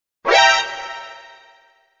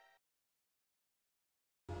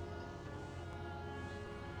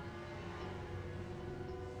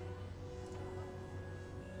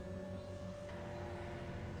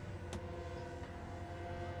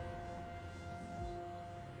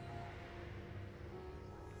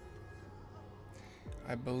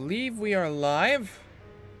I believe we are live.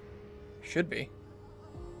 Should be.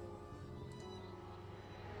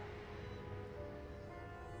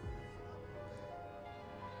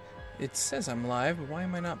 It says I'm live, but why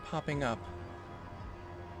am I not popping up?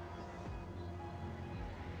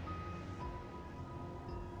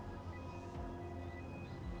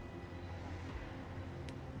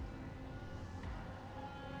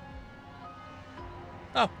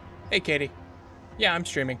 Oh, hey Katie. Yeah, I'm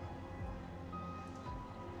streaming.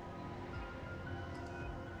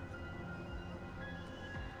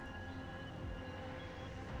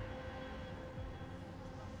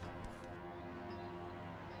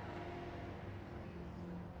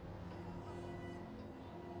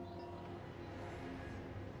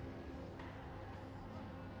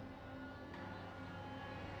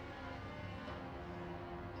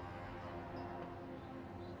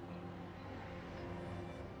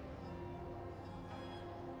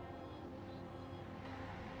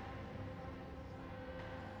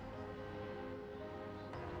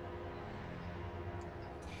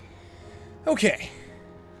 Okay.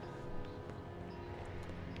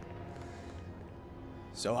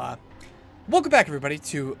 So, welcome back, everybody,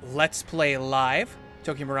 to Let's Play Live,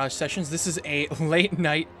 Tokyo Mirage Sessions. This is a late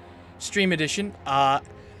night stream edition. I'm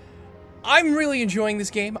really enjoying this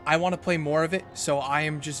game. I want to play more of it, so I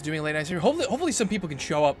am just doing late night stream. Hopefully some people can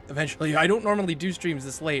show up eventually. I don't normally do streams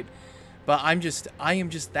this late, but I am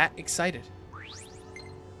just that excited.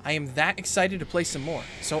 I am that excited to play some more,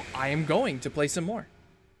 so I am going to play some more.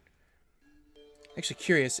 Actually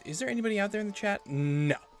curious, is there anybody out there in the chat?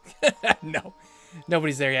 No. No.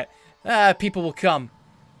 Nobody's there yet. People will come.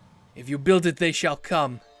 If you build it, they shall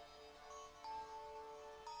come.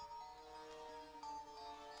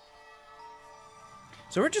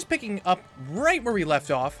 So we're just picking up right where we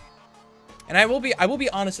left off. And I will be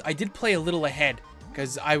honest, I did play a little ahead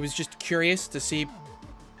because I was just curious to see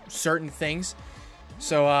certain things.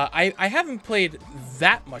 So I haven't played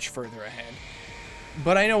that much further ahead.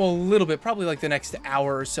 But I know a little bit, probably like the next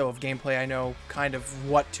hour or so of gameplay, I know kind of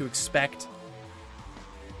what to expect.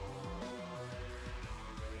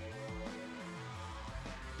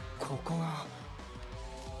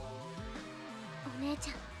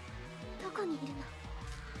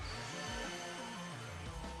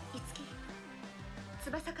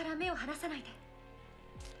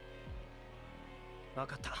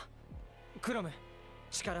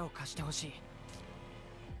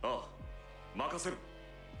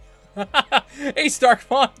 Hey,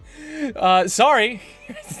 Starkmon. Sorry.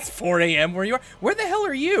 It's 4 a.m. where you are. Where the hell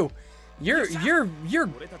are you? You're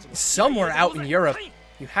somewhere out in Europe.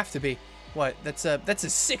 You have to be. What? That's a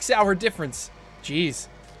 6-hour difference. Jeez.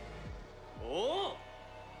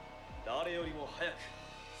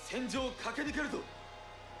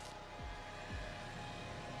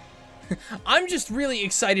 I'm just really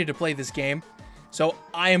excited to play this game, so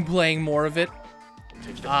I am playing more of it.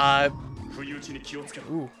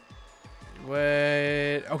 Ooh. What?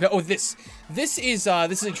 Okay. Oh, this is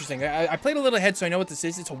interesting. I played a little ahead, so I know what this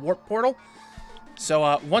is. It's a warp portal.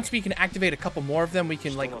 So once we can activate a couple more of them, we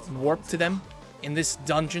can like warp to them in this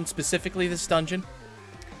dungeon, specifically this dungeon.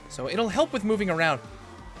 So it'll help with moving around.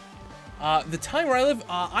 The time where I live,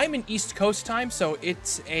 I'm in East Coast time, so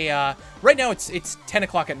it's a right now it's 10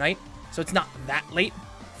 o'clock at night, so it's not that late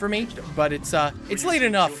for me, but it's late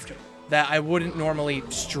enough that I wouldn't normally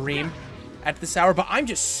stream at this hour, but I'm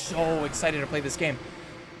just so excited to play this game.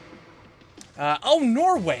 Oh,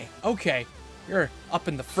 Norway. Okay. You're up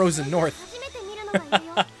in the frozen north.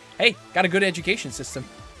 Hey, got a good education system.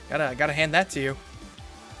 Gotta hand that to you.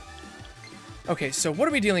 Okay, so what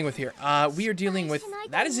are we dealing with here? We are dealing with...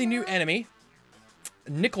 That is a new enemy.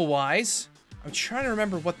 Nickel-wise. I'm trying to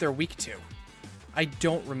remember what they're weak to. I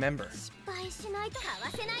don't remember.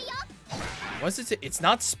 Was it? It's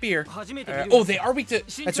not spear. Oh, they are weak to...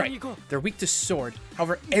 That's right. They're weak to sword.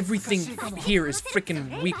 However, everything here is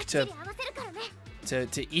freaking weak to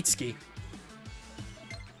Itsuki.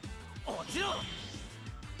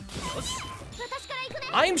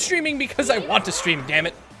 I'm streaming because I want to stream, damn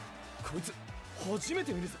it.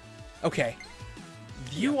 Okay.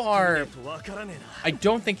 You are... I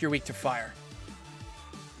don't think you're weak to fire.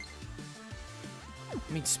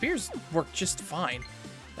 I mean, spears work just fine.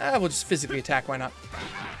 We'll just physically attack, why not?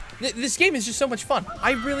 This game is just so much fun.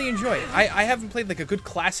 I really enjoy it. I haven't played like a good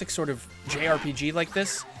classic sort of JRPG like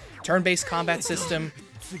this. Turn-based combat system.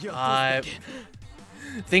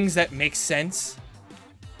 Things that make sense.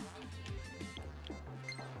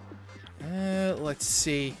 Let's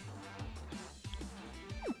see.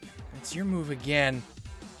 It's your move again.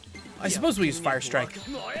 I suppose we use Fire Strike.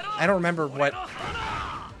 I don't remember what...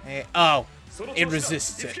 oh, it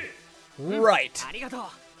resists it. Right.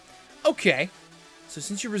 Okay. So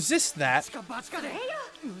since you resist that,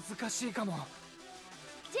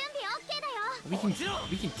 we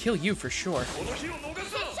can kill you for sure.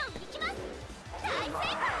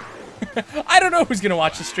 I don't know who's gonna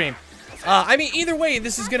watch the stream. I mean, either way,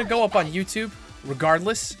 this is gonna go up on YouTube,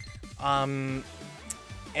 regardless. And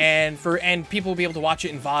people will be able to watch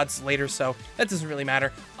it in VODs later, so that doesn't really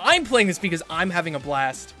matter. I'm playing this because I'm having a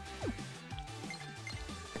blast.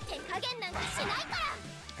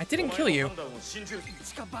 I didn't kill you.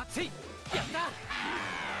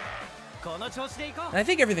 And I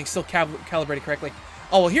think everything's still calibrated correctly.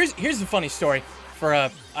 Oh, well, here's the funny story for,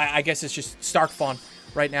 I guess it's just Starkfawn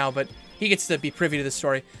right now, but he gets to be privy to this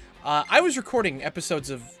story. I was recording episodes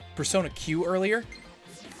of Persona Q earlier,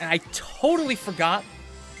 and I totally forgot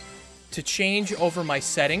to change over my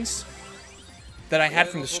settings that I had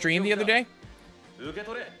from the stream the other day.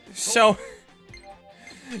 So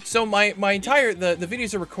my entire, the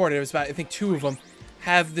videos are recorded, it was about, I think 2 of them,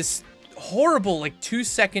 have this horrible, like,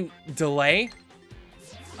 2-second delay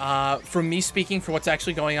from me speaking for what's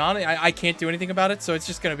actually going on. I can't do anything about it, so it's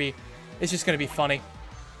just gonna be funny.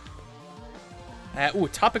 Ooh, a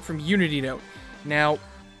topic from Unity Note. Now,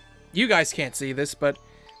 you guys can't see this, but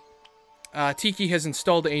Tiki has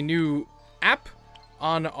installed a new app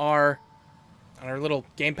on our little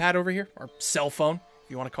gamepad over here, our cell phone,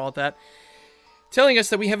 if you want to call it that, telling us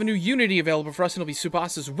that we have a new Unity available for us, and it'll be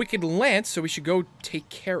Tsubasa's Wicked Lance, so we should go take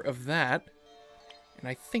care of that. And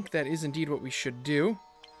I think that is indeed what we should do.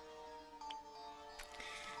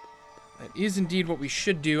 That is indeed what we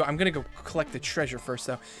should do. I'm gonna go collect the treasure first,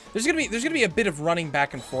 though. There's gonna be a bit of running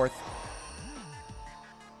back and forth.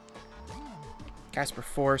 Casper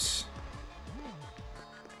Force.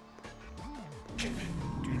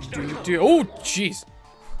 Oh, jeez.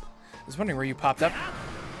 I was wondering where you popped up.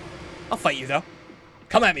 I'll fight you, though.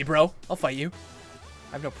 Come at me, bro. I'll fight you.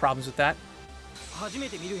 I have no problems with that.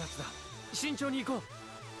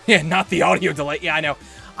 Yeah, not the audio delay. Yeah, I know.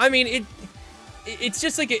 I mean, it's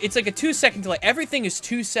just like it's like a 2-second delay. Everything is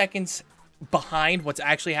 2 seconds behind what's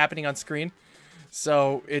actually happening on screen.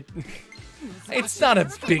 So it's not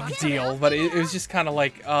a big deal, but it was just kind of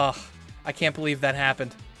like, I can't believe that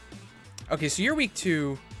happened. Okay, so you're weak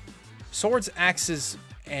to swords, axes,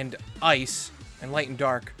 and ice, and light and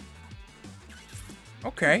dark.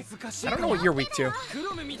 Okay. I don't know what you're weak to.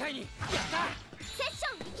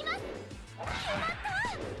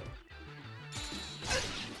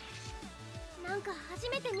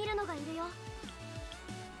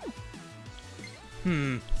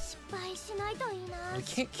 We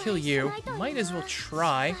can't kill you. Might as well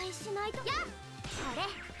try.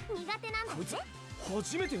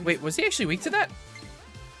 Wait, was he actually weak to that?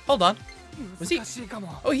 Hold on. Was he?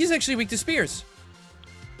 Oh, he's actually weak to spears.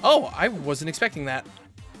 Oh, I wasn't expecting that.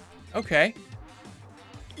 Okay.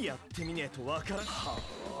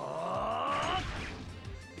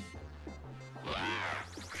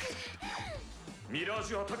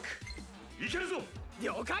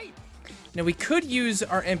 Now we could use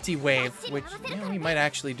our empty wave, which we might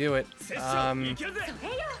actually do it.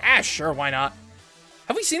 Sure, why not?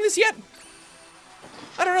 Have we seen this yet?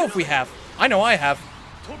 I don't know if we have. I know I have.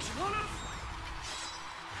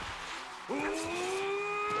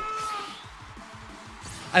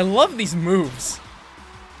 I love these moves.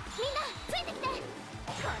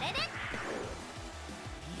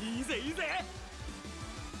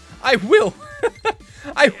 I will.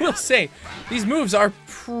 I will say, these moves are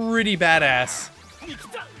pretty badass.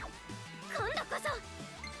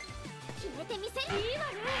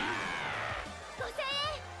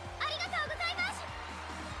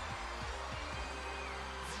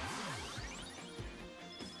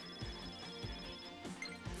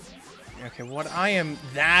 Okay,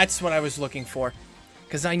 that's what I was looking for.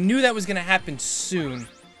 Because I knew that was going to happen soon.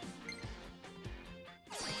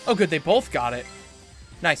 Oh good, they both got it.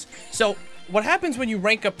 Nice. So, what happens when you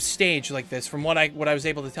rank up stage like this, from what I was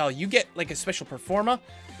able to tell, you get like a special performa,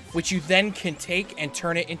 which you then can take and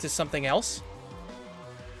turn it into something else.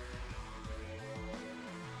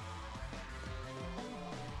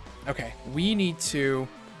 Okay, we need to...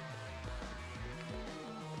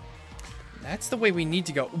 That's the way we need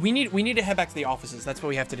to go. We need to head back to the offices. That's what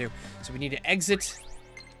we have to do. So we need to exit,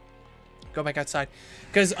 go back outside.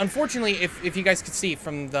 Because unfortunately, if you guys could see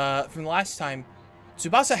from the last time,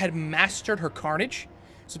 Tsubasa had mastered her Carnage.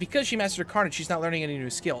 So because she mastered her Carnage, she's not learning any new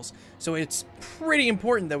skills. So it's pretty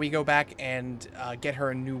important that we go back and get her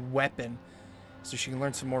a new weapon, so she can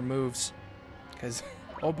learn some more moves. Because,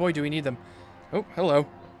 oh boy, do we need them. Oh, hello.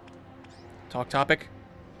 Talk topic.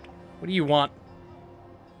 What do you want?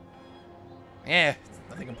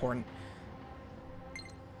 Nothing important.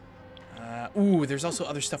 Ooh, there's also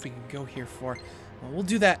other stuff we can go here for. Well, we'll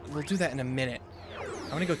do that. We'll do that in a minute. I'm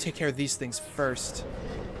gonna go take care of these things first.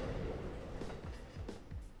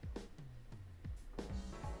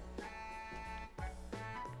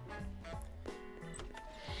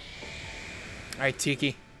 Alright, Tiki.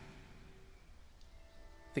 I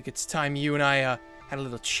think it's time you and I had a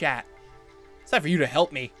little chat. It's time for you to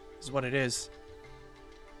help me, is what it is.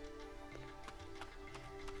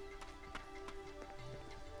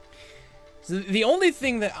 So the only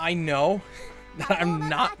thing that I know that I'm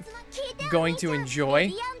not going to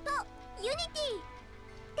enjoy...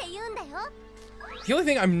 The only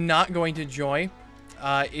thing I'm not going to enjoy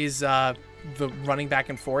is the running back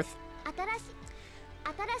and forth.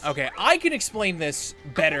 Okay, I can explain this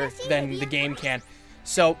better than the game can.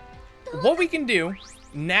 So, what we can do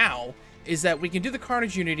now is that we can do the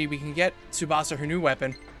Carnage Unity, we can get Tsubasa her new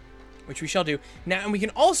weapon, which we shall do. Now, and we can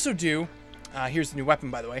also do, here's the new weapon,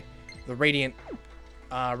 by the way, the Radiant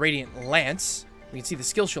Lance. We can see the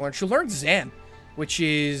skill she'll learn. She'll learn Zan, which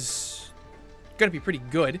is going to be pretty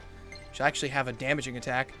good. She'll actually have a damaging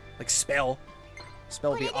attack, like Spell.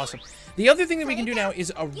 Spell would be awesome. The other thing that we can do now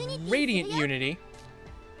is a Radiant Unity.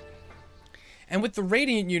 And with the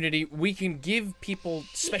Radiant Unity, we can give people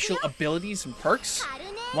special abilities and perks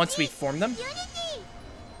once we form them. So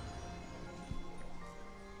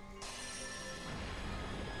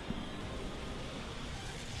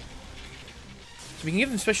we can give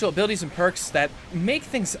them special abilities and perks that make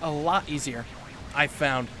things a lot easier, I've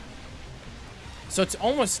found. So it's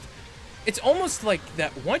almost like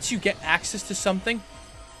that once you get access to something,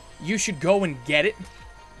 you should go and get it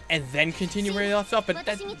and then continue where you left off, but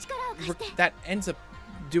that ends up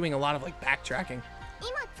doing a lot of like backtracking.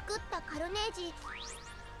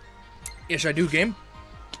 Yes, I do, game.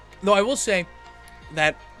 Though I will say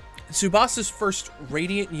that Tsubasa's first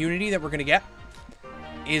Radiant Unity that we're gonna get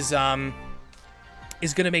is gonna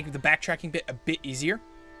make the backtracking bit a bit easier.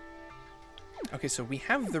 Okay, so we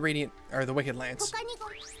have the Radiant or the Wicked Lance.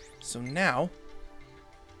 So now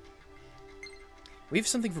we have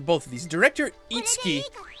something for both of these. Director Itsuki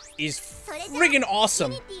is friggin'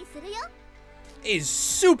 awesome. Is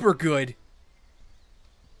super good.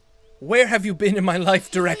 Where have you been in my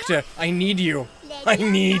life, Director? I need you. I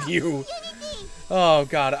need you. Oh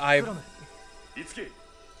God,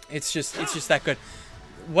 it's just that good.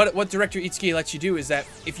 What Director Itsuki lets you do is that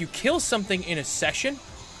if you kill something in a session,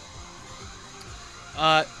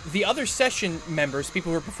 the other session members,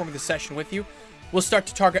 people who are performing the session with you, will start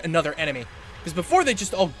to target another enemy. Because before they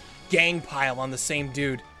just all gang pile on the same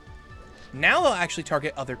dude. Now they'll actually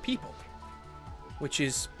target other people, which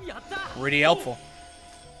is pretty helpful.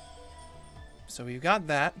 So we've got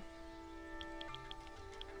that.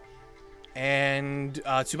 And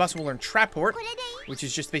Tsubasa will learn Traport, which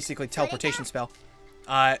is just basically a teleportation spell.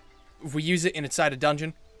 If we use it inside a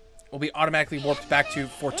dungeon, we'll be automatically warped back to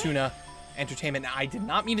Fortuna Entertainment. Now, I did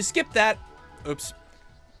not mean to skip that. Oops.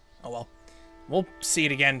 Oh well. We'll see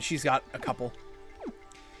it again. She's got a couple.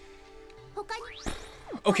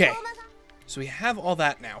 Okay. So we have all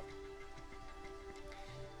that now.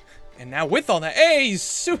 And now with all that... Hey,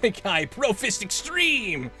 Sumikai Pro Fist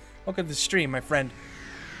Extreme! Welcome to the stream, my friend.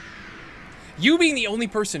 You being the only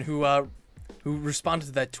person who responded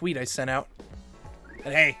to that tweet I sent out.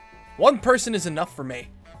 And hey, one person is enough for me.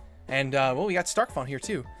 And, well, we got Starkfawn here,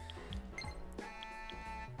 too.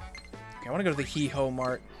 Okay, I want to go to the Hee-Ho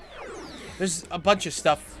Mart. There's a bunch of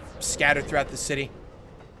stuff scattered throughout the city.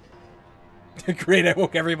 Great, I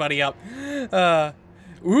woke everybody up.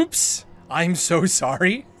 Oops. I'm so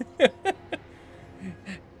sorry.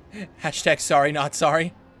 Hashtag sorry, not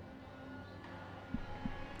sorry.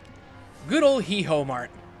 Good old Hee-Ho Mart.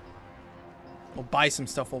 We'll buy some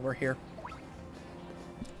stuff while we're here.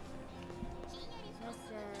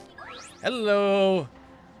 Hello,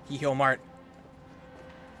 Hee-Ho Mart.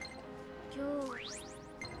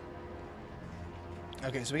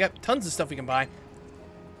 Okay, so we got tons of stuff we can buy.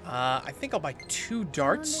 I think I'll buy 2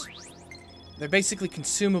 darts. They're basically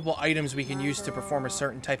consumable items we can use to perform a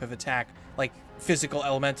certain type of attack, like physical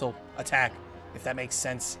elemental attack, if that makes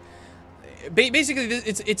sense. Basically,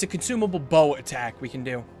 it's a consumable bow attack we can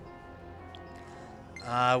do.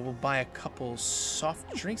 We'll buy a couple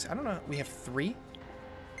soft drinks. I don't know. We have 3.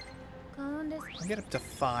 I'll get up to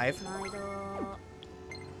 5.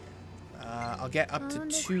 I'll get up to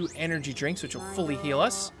 2 energy drinks, which will fully heal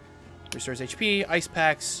us. Restores HP, ice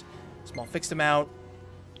packs, small fixed amount.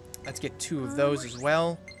 Let's get 2 of those as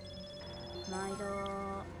well.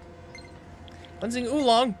 Cleansing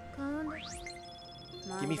Oolong.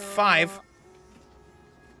 Give me 5.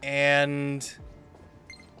 And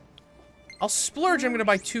I'll splurge. I'm going to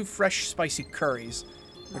buy 2 fresh spicy curries.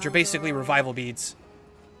 which are basically revival beads.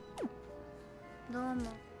 Oh,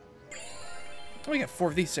 we got 4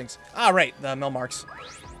 of these things. Ah, right, the mill marks.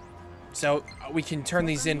 So we can turn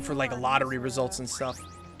these in for like lottery results and stuff.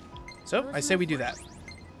 So I say we do that.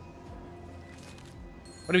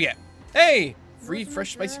 What do we get? Hey, free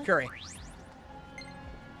fresh spicy curry.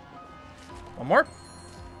 One more.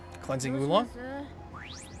 Cleansing oolong.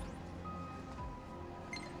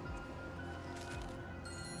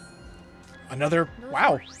 Another.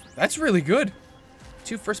 Wow, that's really good.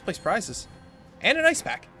 2 first place prizes. And an ice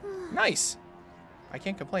pack. Nice. I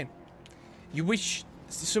can't complain. You wish,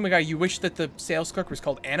 Sumigai, you wish that the sales clerk was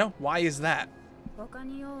called Anna? Why is that?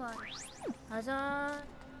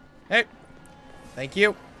 Hey. Thank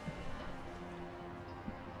you.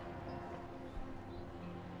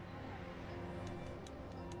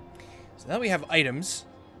 So now we have items.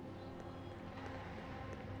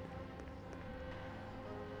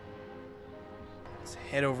 Let's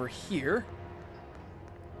head over here.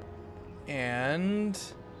 And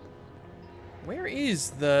where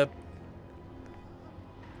is the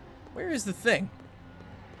thing?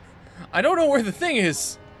 I don't know where the thing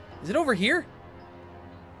is. Is it over here?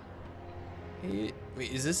 Wait,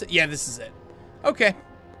 is this it? Yeah, this is it. Okay.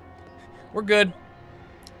 We're good.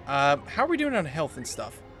 How are we doing on health and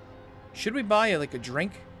stuff? Should we buy like a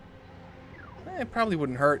drink? It probably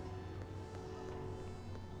wouldn't hurt.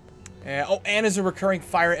 Oh, Anna's a recurring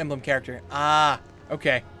Fire Emblem character. Ah,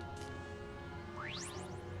 okay.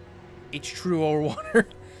 H true over water.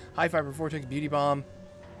 High fiber vortex, beauty bomb.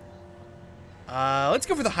 Let's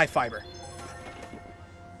go for the high fiber.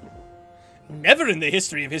 Never in the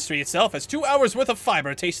history of history itself has 2 hours worth of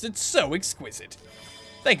fiber tasted so exquisite.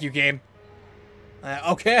 Thank you, game.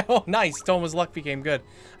 Okay, oh nice. Toma's luck became good.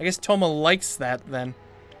 I guess Toma likes that then.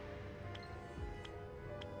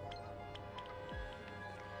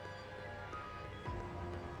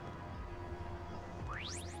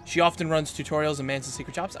 She often runs tutorials and mans the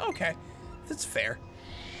secret shops. Okay, that's fair.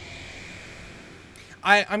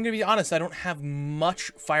 I'm gonna be honest, I don't have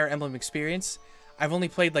much Fire Emblem experience. I've only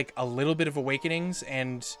played like a little bit of Awakenings,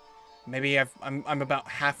 and maybe I'm about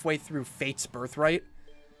halfway through Fate's Birthright.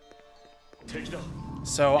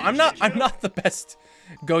 So I'm not the best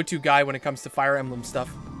go-to guy when it comes to Fire Emblem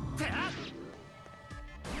stuff.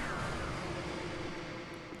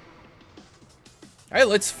 Alright,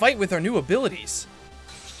 let's fight with our new abilities.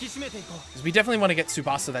 Because we definitely want to get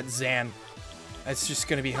Tsubasa that Zan. That's just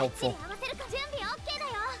going to be helpful.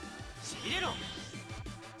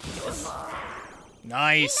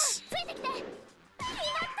 Nice.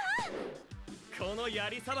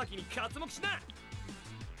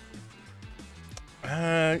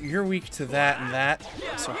 You're weak to that and that.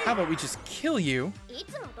 So how about we just kill you?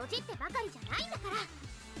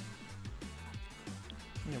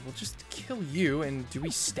 Yeah, we'll just kill you, and do we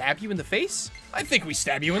stab you in the face? I think we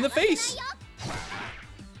stab you in the face!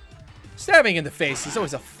 Stabbing in the face is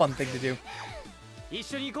always a fun thing to do.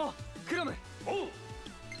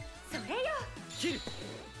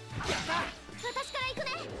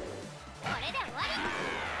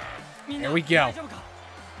 There we go.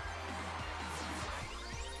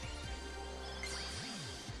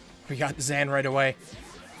 We got Zan right away.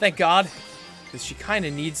 Thank God, because she kind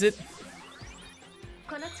of needs it.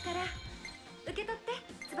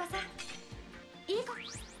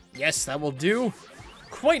 Yes, that will do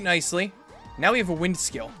quite nicely. Now we have a wind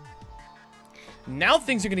skill. Now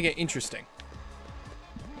things are going to get interesting.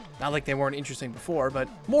 Not like they weren't interesting before, but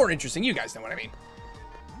more interesting. You guys know what I mean.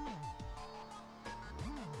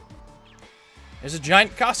 There's a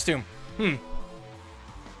giant costume.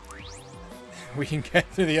 We can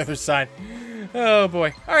get to the other side. Oh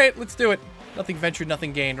boy. Alright, let's do it. Nothing ventured,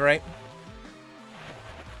 nothing gained, right?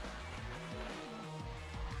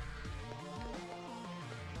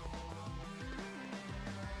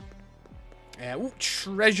 Ooh,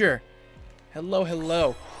 treasure. Hello,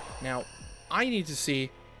 hello. Now, I need to see,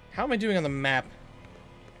 how am I doing on the map?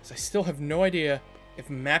 Because I still have no idea if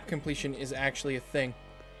map completion is actually a thing.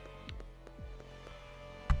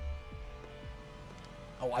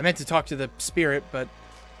 Oh, I meant to talk to the spirit, but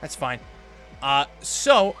that's fine.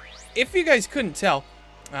 So, if you guys couldn't tell,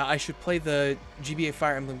 I should play the GBA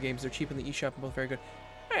Fire Emblem games. They're cheap in the eShop and both very good.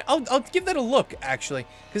 Alright, I'll give that a look, actually,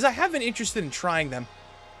 because I have been interested in trying them.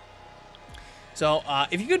 So,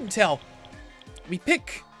 if you couldn't tell, we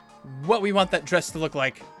pick what we want that dress to look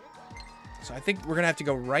like. So I think we're going to have to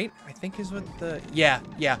go right, I think is what the... Yeah.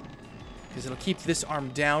 Because it'll keep this arm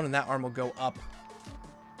down and that arm will go up.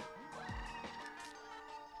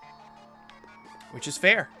 Which is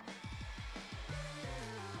fair.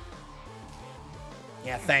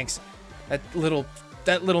 Yeah, thanks. That little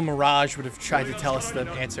that little Mirage would have tried to tell us the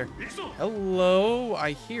answer. Hello?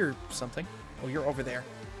 I hear something. Oh, you're over there.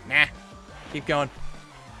 Nah. Keep going.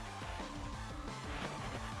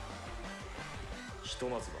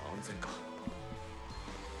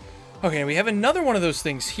 Okay, we have another one of those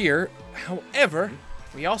things here. However,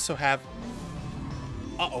 we also have...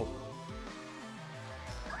 Uh-oh.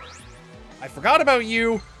 I forgot about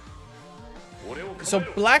you. So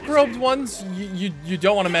black-robed ones, you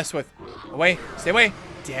don't want to mess with. Away. Stay away.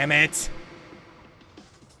 Damn it.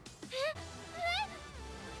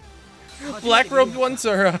 Black-robed ones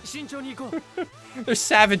are... they're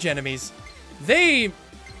savage enemies. They...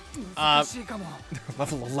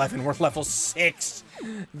 level 11. We're level 6.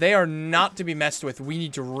 They are not to be messed with. We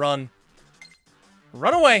need to run.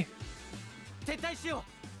 Run away.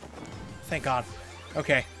 Thank God.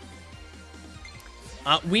 Okay.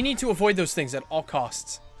 We need to avoid those things at all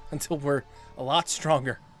costs until we're a lot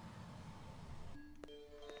stronger.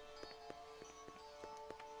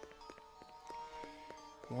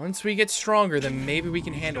 Once we get stronger, then maybe we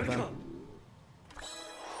can handle them.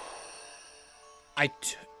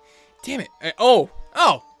 Damn it. Oh!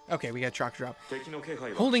 Okay, we got Shock Drop.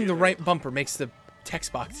 Holding the right bumper makes the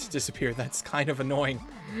text box disappear. That's kind of annoying.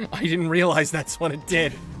 I didn't realize that's what it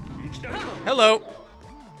did. Hello.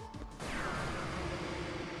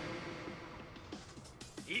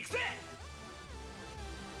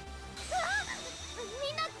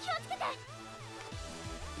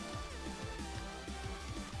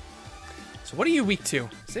 So what are you weak to?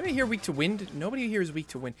 Is anybody here weak to wind? Nobody here is weak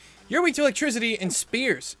to wind. You're weak to electricity and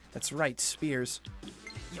spears. That's right, spears.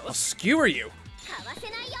 I'll skewer you.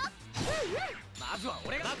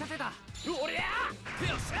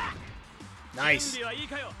 Nice.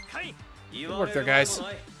 Good work there, guys.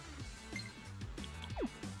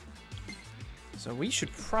 So we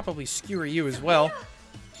should probably skewer you as well.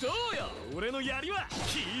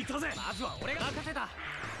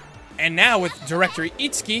 And now with Director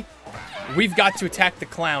Itsuki, we've got to attack the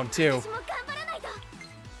clown too.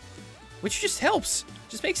 Which just helps.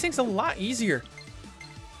 Just makes things a lot easier.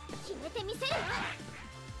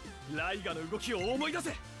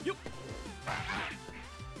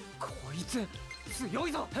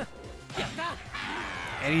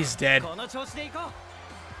 And he's dead.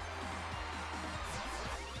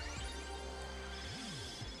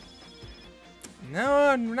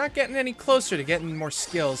 No, we're not getting any closer to getting more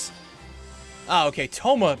skills. Oh, okay.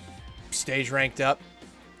 Toma stage ranked up.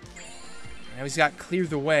 Now he's got Clear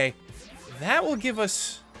the Way. That will give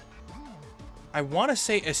us... I want to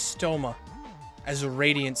say Estoma as a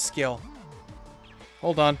Radiant skill.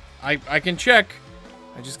 Hold on. I can check.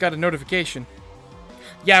 I just got a notification.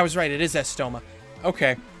 Yeah, I was right. It is Estoma.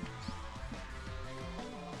 Okay.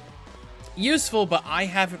 Useful, but I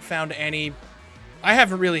haven't found any... I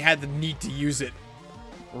haven't really had the need to use it.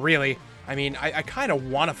 Really. I mean, I kind of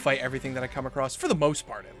want to fight everything that I come across, for the most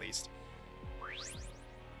part, at least.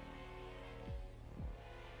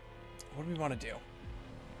 What do we want to do?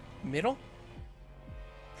 Middle?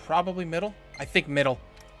 Probably middle? I think middle.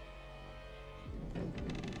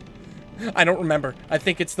 I don't remember. I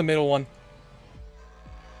think it's the middle one.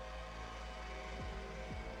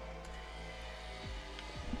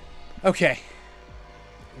 Okay.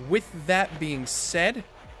 With that being said,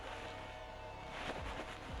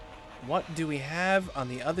 what do we have on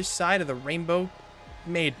the other side of the rainbow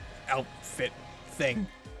maid outfit thing?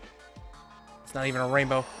 It's not even a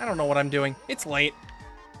rainbow. I don't know what I'm doing. It's late.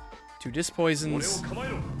 2 disc poisons.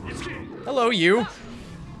 Hello, you.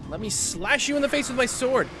 Let me slash you in the face with my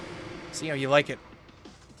sword. See how you like it.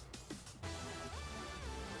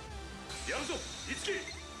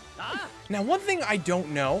 Now, one thing I don't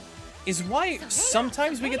know is why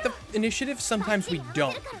sometimes we get the initiative, sometimes we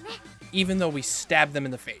don't, even though we stab them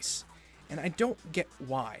in the face. And I don't get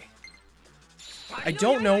why. I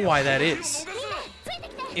don't know why that is.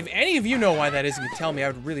 If any of you know why that is and can tell me, I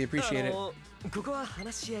would really appreciate it.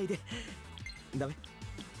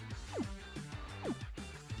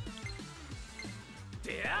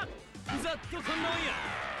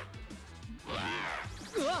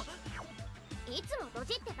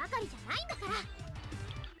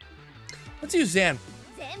 Let's use Zan.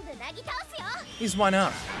 He's why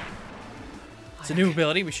not? It's a new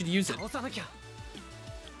ability, we should use it.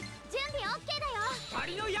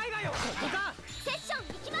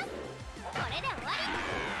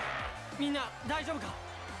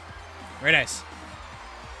 Very nice.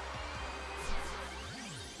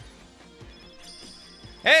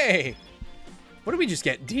 Hey! What did we just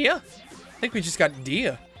get? Dia? I think we just got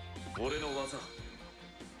Dia.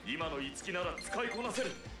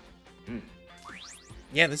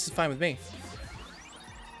 Yeah, this is fine with me.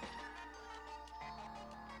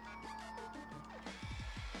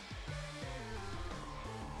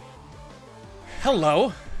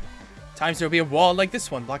 Hello. Times there will be a wall like this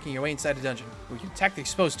one blocking your way inside a dungeon. We can attack the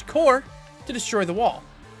exposed core to destroy the wall.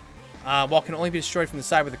 Wall can only be destroyed from the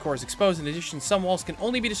side where the core is exposed. In addition, some walls can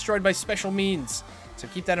only be destroyed by special means. So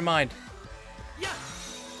keep that in mind.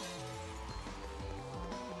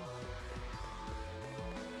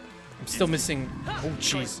 I'm still missing... Oh,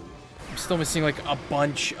 jeez. I'm still missing, like, a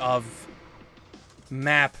bunch of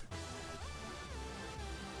map.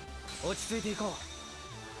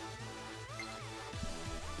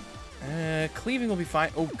 Cleaving will be fine.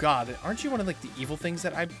 Oh, God. Aren't you one of, like, the evil things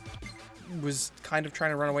that I was kind of trying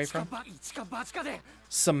to run away from?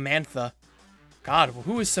 Samantha. God,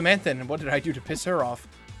 who is Samantha and what did I do to piss her off?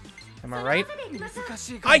 Am I right?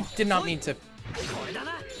 I did not mean to...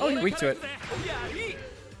 Oh, you're weak to it.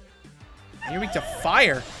 You're weak to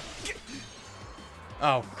fire.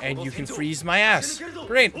 Oh, and you can freeze my ass.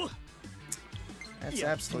 Great. That's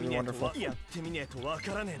absolutely wonderful.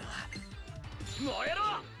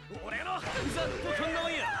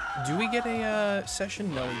 Do we get a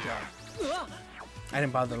session? No, we don't. I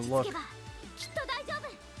didn't bother to look.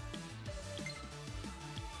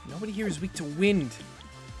 Nobody here is weak to wind.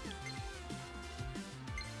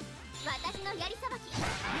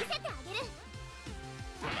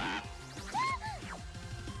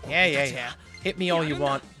 Yeah. Hit me all you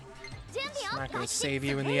want. It's not gonna save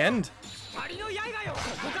you in the end.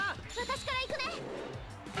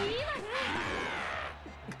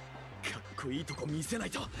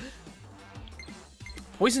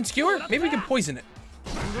 Poison skewer? Maybe we can poison it.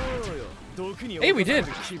 Hey, we did.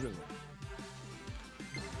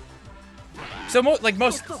 So, like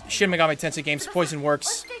most Shin Megami Tensei games, poison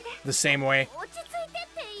works the same way.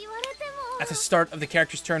 At the start of the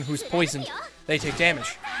character's turn who's poisoned, they take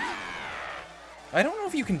damage. I don't know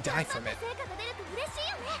if you can die from it.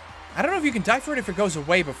 I don't know if you can die from it if it goes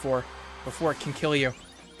away before it can kill you.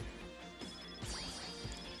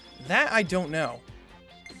 That I don't know.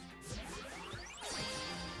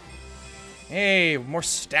 Hey, more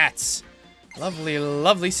stats. Lovely,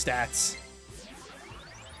 lovely stats.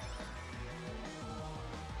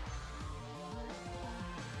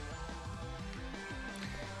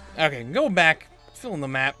 Okay, go back, fill in the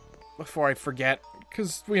map before I forget,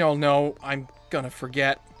 because we all know I'm gonna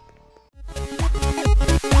forget.